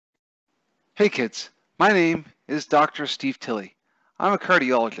Hey kids, my name is Dr. Steve Tilley. I'm a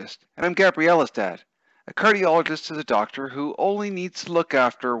cardiologist, and I'm Gabriella's dad. A cardiologist is a doctor who only needs to look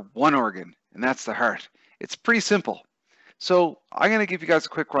after one organ, and that's the heart. It's pretty simple. So I'm going to give you guys a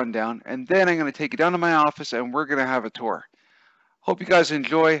quick rundown, and then I'm going to take you down to my office, and we're going to have a tour. Hope you guys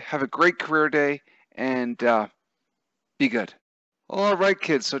enjoy, have a great career day, and be good. All right,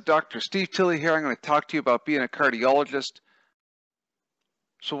 kids, so Dr. Steve Tilley here. I'm going to talk to you about being a cardiologist.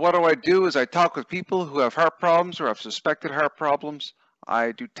 So what I do is I talk with people who have heart problems or have suspected heart problems.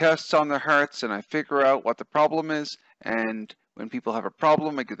 I do tests on their hearts and I figure out what the problem is. And when people have a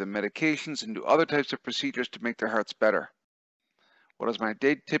problem, I give them medications and do other types of procedures to make their hearts better. What does my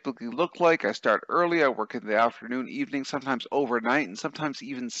day typically look like? I start early, I work in the afternoon, evening, sometimes overnight, and sometimes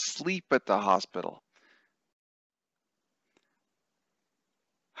even sleep at the hospital.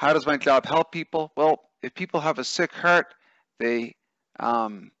 How does my job help people? Well, if people have a sick heart,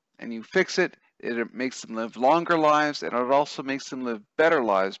 and you fix it, it makes them live longer lives, and it also makes them live better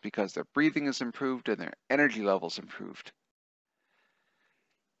lives because their breathing is improved and their energy levels improved.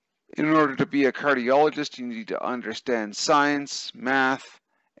 In order to be a cardiologist, you need to understand science, math,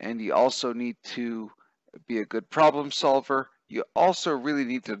 and you also need to be a good problem solver. You also really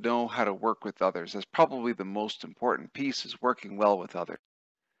need to know how to work with others. That's probably the most important piece, is working well with others.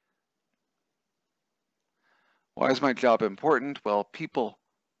 Why is my job important? Well, people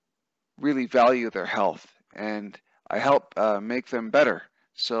really value their health, and I help make them better.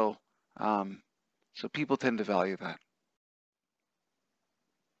 So people tend to value that.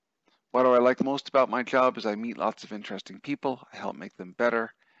 What do I like most about my job is I meet lots of interesting people. I help make them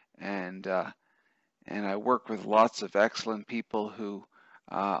better, and I work with lots of excellent people who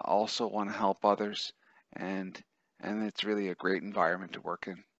also want to help others, and it's really a great environment to work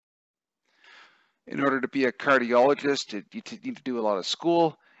in. In order to be a cardiologist, you need to do a lot of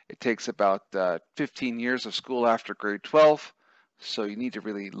school. It takes about 15 years of school after grade 12, so you need to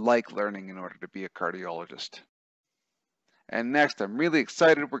really like learning in order to be a cardiologist. And next, I'm really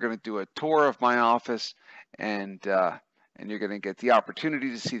excited. We're going to do a tour of my office, and you're going to get the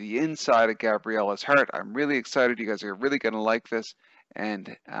opportunity to see the inside of Gabriella's heart. I'm really excited. You guys are really going to like this,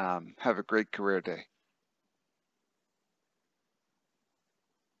 and have a great career day.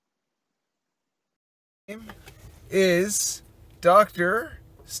 Is Dr.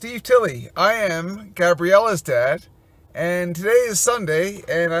 Steve Tilley. I am Gabriella's dad, and today is Sunday,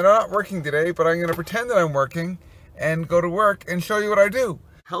 and I'm not working today, but I'm going to pretend that I'm working and go to work and show you what I do.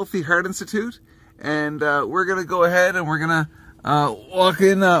 Healthy Heart Institute, and we're going to go ahead and we're going to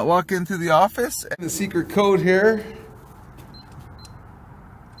walk into the office. And the secret code here.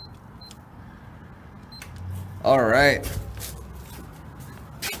 All right.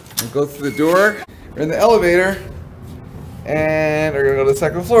 We'll go through the door. We're in the elevator, and we're gonna go to the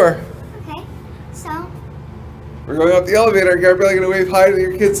second floor. Okay, so we're going up the elevator. Gabriella, gonna wave hi to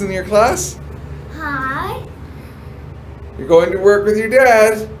your kids in your class. Hi. You're going to work with your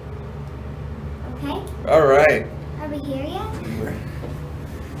dad. Okay. All right. Are we here yet?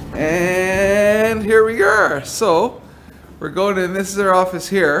 And here we are. So we're going in. This is our office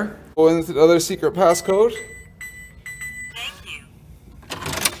here. Go into the other secret passcode. Thank you.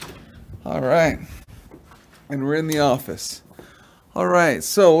 All right. And we're in the office. All right,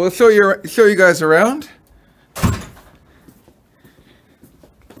 so we'll show you guys around.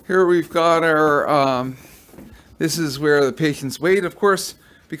 Here we've got our. This is where the patients wait. Of course,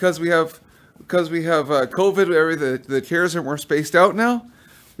 because we have COVID, the chairs are more spaced out now.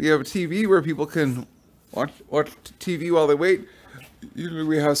 We have a TV where people can watch TV while they wait. Usually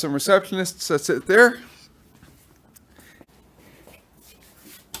we have some receptionists that sit there.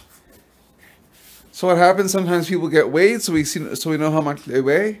 So what happens? Sometimes people get weighed, so we know how much they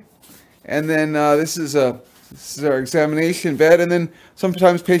weigh, and then this is our examination bed, and then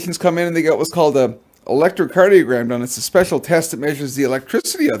sometimes patients come in and they get what's called a electrocardiogram done. It's a special test that measures the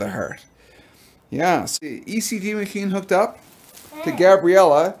electricity of the heart. Yeah, so the ECG machine hooked up to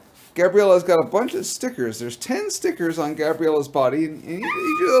Gabriella. Gabriella's got a bunch of stickers. There's 10 stickers on Gabriella's body, and each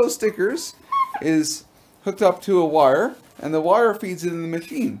of those stickers is hooked up to a wire, and the wire feeds into the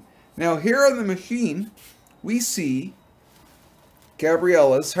machine. Now here on the machine, we see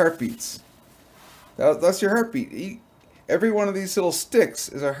Gabriella's heartbeats. That's your heartbeat. Every one of these little sticks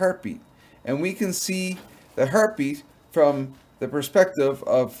is a heartbeat. And we can see the heartbeat from the perspective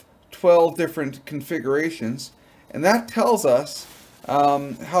of 12 different configurations. And that tells us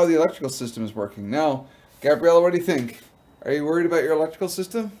how the electrical system is working. Now, Gabriella, what do you think? Are you worried about your electrical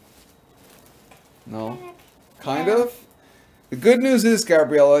system? No? Kind of? The good news is,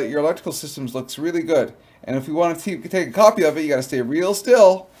 Gabriella, your electrical system looks really good. And if we want to take a copy of it, you got to stay real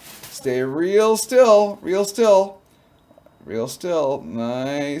still. Stay real still, real still, real still.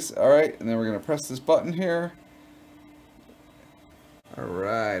 Nice. All right, and then we're gonna press this button here. All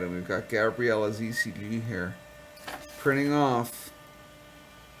right, and we've got Gabriella's ECG here, printing off.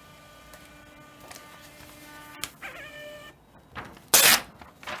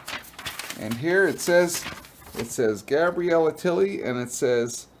 And here it says Gabriella Tilley, and it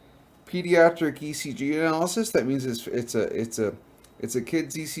says pediatric ECG analysis. That means it's a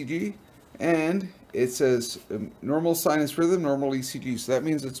kid's ECG, and it says normal sinus rhythm, normal ECG. So that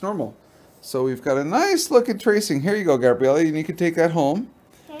means it's normal. So we've got a nice looking tracing. Here you go, Gabriella, and you can take that home.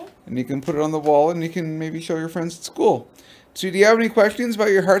 Okay. And you can put it on the wall, and you can maybe show your friends at school. So do you have any questions about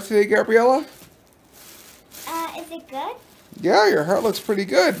your heart today, Gabriella? Is it good? Yeah, your heart looks pretty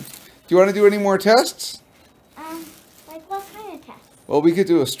good. Do you want to do any more tests? Like what kind of test? Well, we could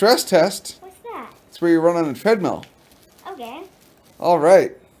do a stress test. What's that? It's where you run on a treadmill. Okay. All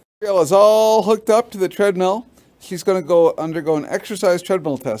right. Gabriella's all hooked up to the treadmill. She's going to go undergo an exercise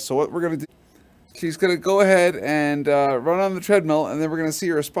treadmill test. So what we're going to do, she's going to go ahead and run on the treadmill, and then we're going to see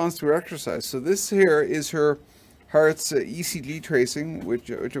her response to her exercise. So this here is her heart's ECG tracing, which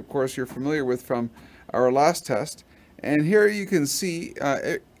of course you're familiar with from our last test. And here you can see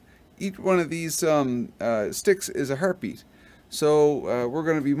each one of these sticks is a heartbeat. So we're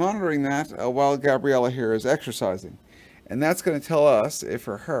going to be monitoring that while Gabriella here is exercising. And that's going to tell us if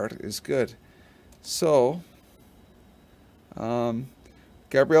her heart is good. So,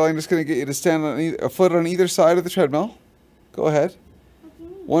 Gabriella, I'm just going to get you to stand on a foot on either side of the treadmill. Go ahead.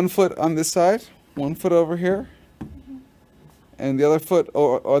 One foot on this side, one foot over here, and the other foot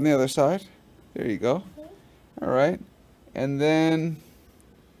on the other side. There you go. All right. And then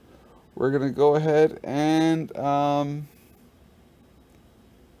we're going to go ahead and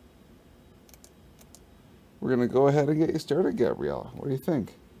get you started, Gabriella. What do you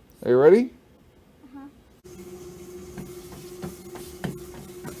think? Are you ready?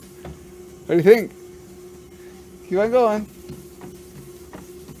 What do you think? Keep on going.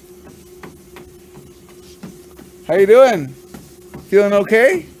 How you doing? Feeling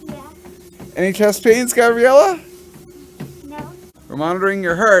okay? Yeah. Any chest pains, Gabriella? No. We're monitoring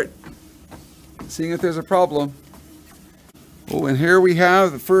your heart, seeing if there's a problem. Oh, and here we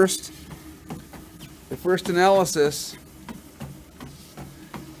have the first analysis.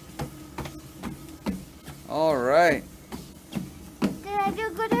 All right. Did I do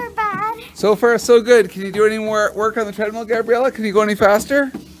good or bad? So far, so good. Can you do any more work on the treadmill, Gabriella? Can you go any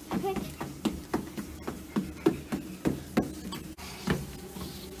faster? Okay.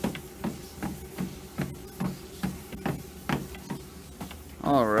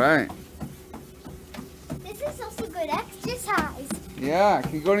 All right. This is also good exercise. Yeah,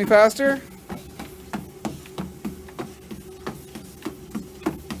 can you go any faster?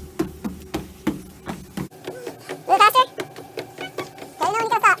 A little faster? Okay, no, you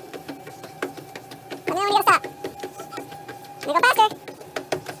gotta stop. And then when you gotta stop. You go faster.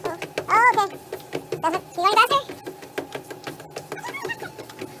 Oh, okay. Can you go any faster?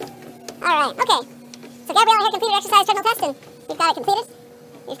 Alright, okay. So Gabriella here completed exercise treadmill test, and you've got it completed.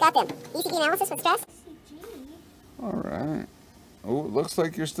 You've got them. ECG analysis with stress. All right. Oh, it looks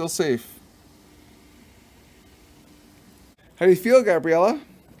like you're still safe. How do you feel, Gabriella?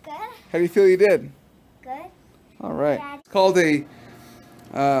 Good. How do you feel you did? Good. All right. Bad.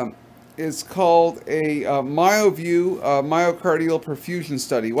 It's called a MyoView myocardial perfusion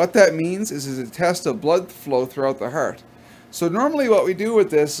study. What that means is a test of blood flow throughout the heart. So normally what we do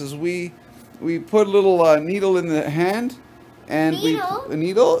with this is we put a little needle in the hand, and Needle? a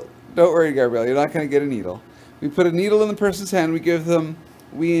needle. Don't worry, Gabriella, you're not going to get a needle. We put a needle in the person's hand.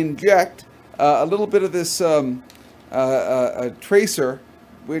 We inject a little bit of this a tracer,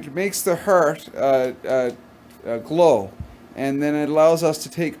 which makes the heart glow, and then it allows us to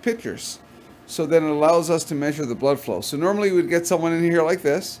take pictures. So then it allows us to measure the blood flow. So normally we'd get someone in here like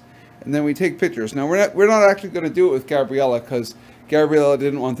this, and then we take pictures. Now we're not actually going to do it with Gabriella because Gabriella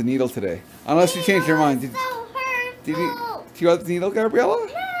didn't want the needle today, unless you changed your mind. So hurtful. Do you want the needle, Gabriella?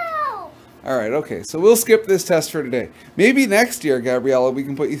 No. All right, okay. So we'll skip this test for today. Maybe next year, Gabriella, we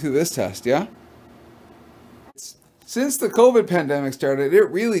can put you through this test, yeah? Since the COVID pandemic started, it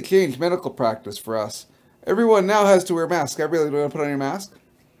really changed medical practice for us. Everyone now has to wear masks. Gabriella, do you want to put on your mask?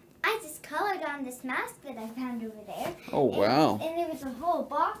 I just colored on this mask that I found over there. Oh, wow. And there was a whole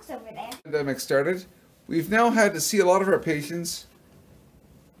box over there. Pandemic started, we've now had to see a lot of our patients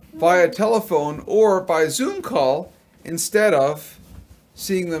via telephone or by Zoom call instead of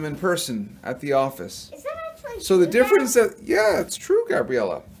seeing them in person at the office. Is that actually So the true difference now? that, yeah, it's true,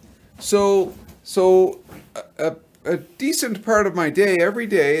 Gabriella. So a decent part of my day every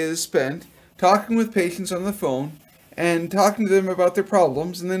day is spent talking with patients on the phone and talking to them about their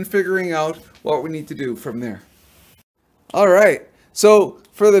problems and then figuring out what we need to do from there. All right, so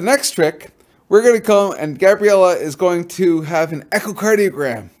for the next trick, we're going to come and Gabriella is going to have an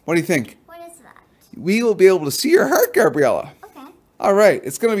echocardiogram. What do you think? What is that? We will be able to see your heart, Gabriella. Okay. All right,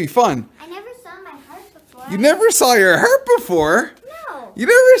 it's going to be fun. I never saw my heart before. You never saw your heart before? No. You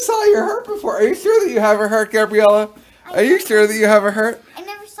never saw your heart before? Are you sure that you have a heart, Gabriella? Are you sure that you have a heart? I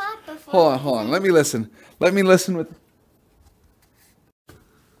never saw it before. Hold on. Let me listen. Let me listen with...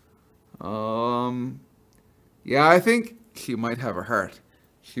 Yeah, I think she might have a heart.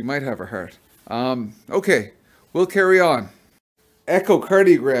 She might have a heart. Okay, we'll carry on.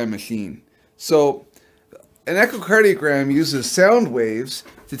 Echocardiogram machine. So, an echocardiogram uses sound waves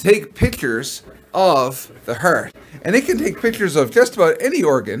to take pictures of the heart. And it can take pictures of just about any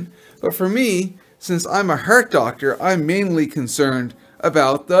organ. But for me, since I'm a heart doctor, I'm mainly concerned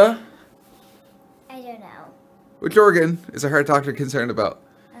about the... I don't know. Which organ is a heart doctor concerned about?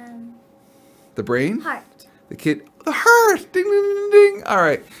 The brain? Heart. The kid? The heart! Ding, ding, ding, ding. All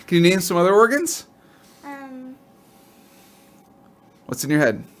right. Can you name some other organs? What's in your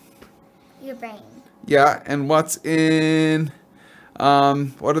head? Your brain. Yeah, and what's in...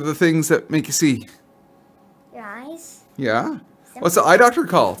 what are the things that make you see? Your eyes. Yeah? What's the eye doctor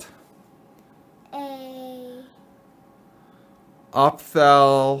called?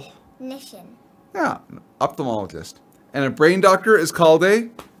 Clinician. Yeah, an ophthalmologist. And a brain doctor is called a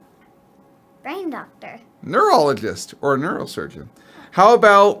Brain doctor. neurologist or a neurosurgeon. How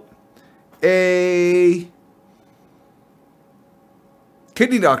about a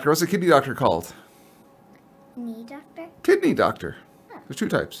kidney doctor? What's a kidney doctor called? Knee doctor. Kidney doctor. There's two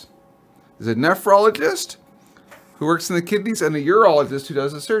types. There's a nephrologist who works in the kidneys and a urologist who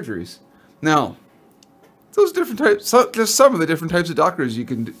does the surgeries. Now, those different types, just some of the different types of doctors you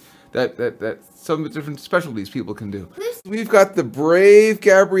can do, that some of the different specialties people can do. We've got the brave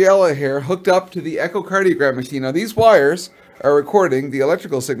Gabriella here hooked up to the echocardiogram machine. Now these wires are recording the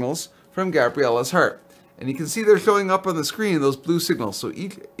electrical signals from Gabriella's heart. And you can see they're showing up on the screen, those blue signals. So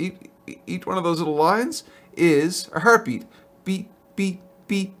each one of those little lines is a heartbeat. Beat, beat,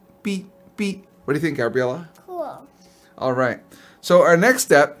 beat, beat, beat. What do you think, Gabriella? Cool. All right. So our next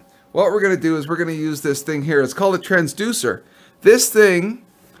step, what we're going to do is we're going to use this thing here. It's called a transducer. This thing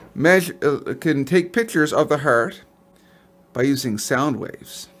can take pictures of the heart by using sound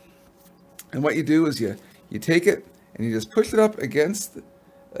waves. And what you do is you take it and you just push it up against the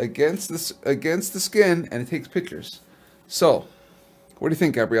skin and it takes pictures. So, what do you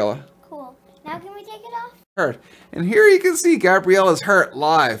think, Gabriella? Cool. Now can we take it off? Heart. And here you can see Gabriella's heart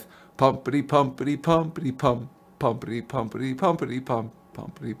live. Pumpity pumpity pumpity pump. Pumpity pumpity pumpity pump.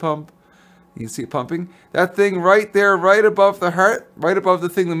 Pumpity pump. You can see it pumping. That thing right there, right above the heart, right above the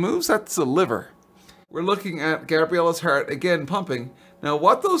thing that moves, that's the liver. We're looking at Gabriella's heart, again, pumping. Now,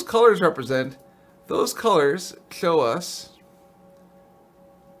 what those colors represent, those colors show us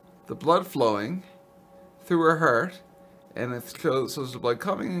the blood flowing through her heart, and it shows the blood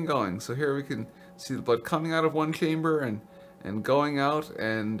coming and going. So here we can see the blood coming out of one chamber and going out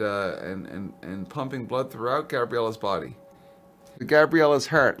and pumping blood throughout Gabriella's body. Gabriella's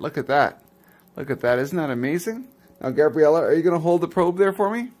heart, look at that. Look at that, isn't that amazing? Now, Gabriella, are you going to hold the probe there for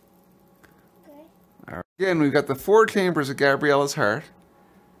me? Okay. All right. Again, we've got the 4 chambers of Gabriella's heart.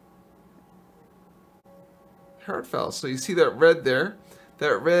 Heart valves. So you see that red there?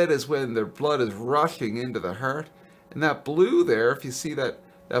 That red is when the blood is rushing into the heart. And that blue there, if you see that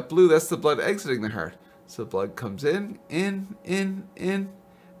blue, that's the blood exiting the heart. So the blood comes in, and then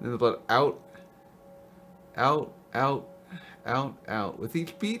the blood out, out, out, out, out. With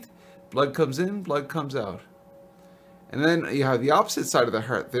each beat, blood comes in, blood comes out. And then you have the opposite side of the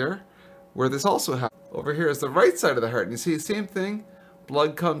heart there, where this also happens. Over here is the right side of the heart. And you see the same thing.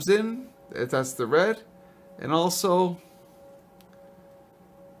 Blood comes in, that's the red. And also,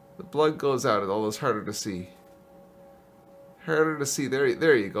 the blood goes out, although it's harder to see. Harder to see. There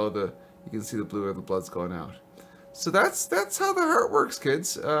you go. You can see the blue where the blood's going out. So that's how the heart works,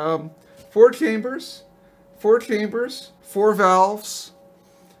 kids. 4 chambers, 4 valves,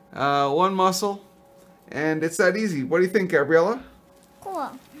 1 muscle, and it's that easy. What do you think, Gabriella? Cool.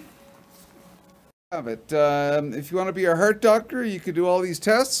 Have it. If you want to be a heart doctor, you can do all these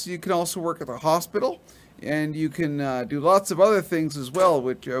tests. You can also work at the hospital, and you can do lots of other things as well,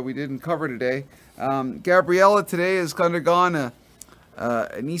 which we didn't cover today. Gabriella today has undergone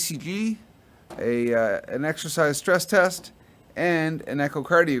an ECG, an exercise stress test, and an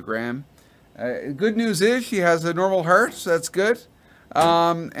echocardiogram. Good news is she has a normal heart, so that's good.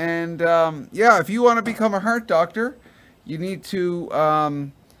 Yeah, if you want to become a heart doctor, you need to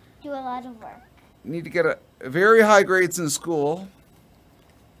Do a lot of work. get a very high grades in school,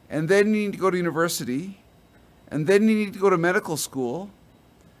 and then you need to go to university, and then you need to go to medical school,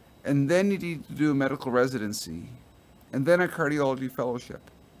 and then you need to do a medical residency, and then a cardiology fellowship.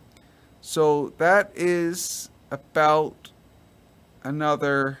 So that is about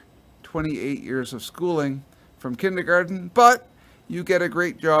another 28 years of schooling from kindergarten, but you get a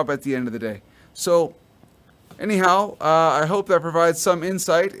great job at the end of the day. So anyhow, I hope that provides some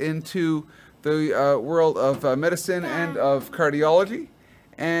insight into the world of medicine and of cardiology.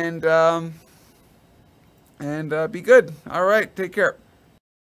 And be good. All right, take care.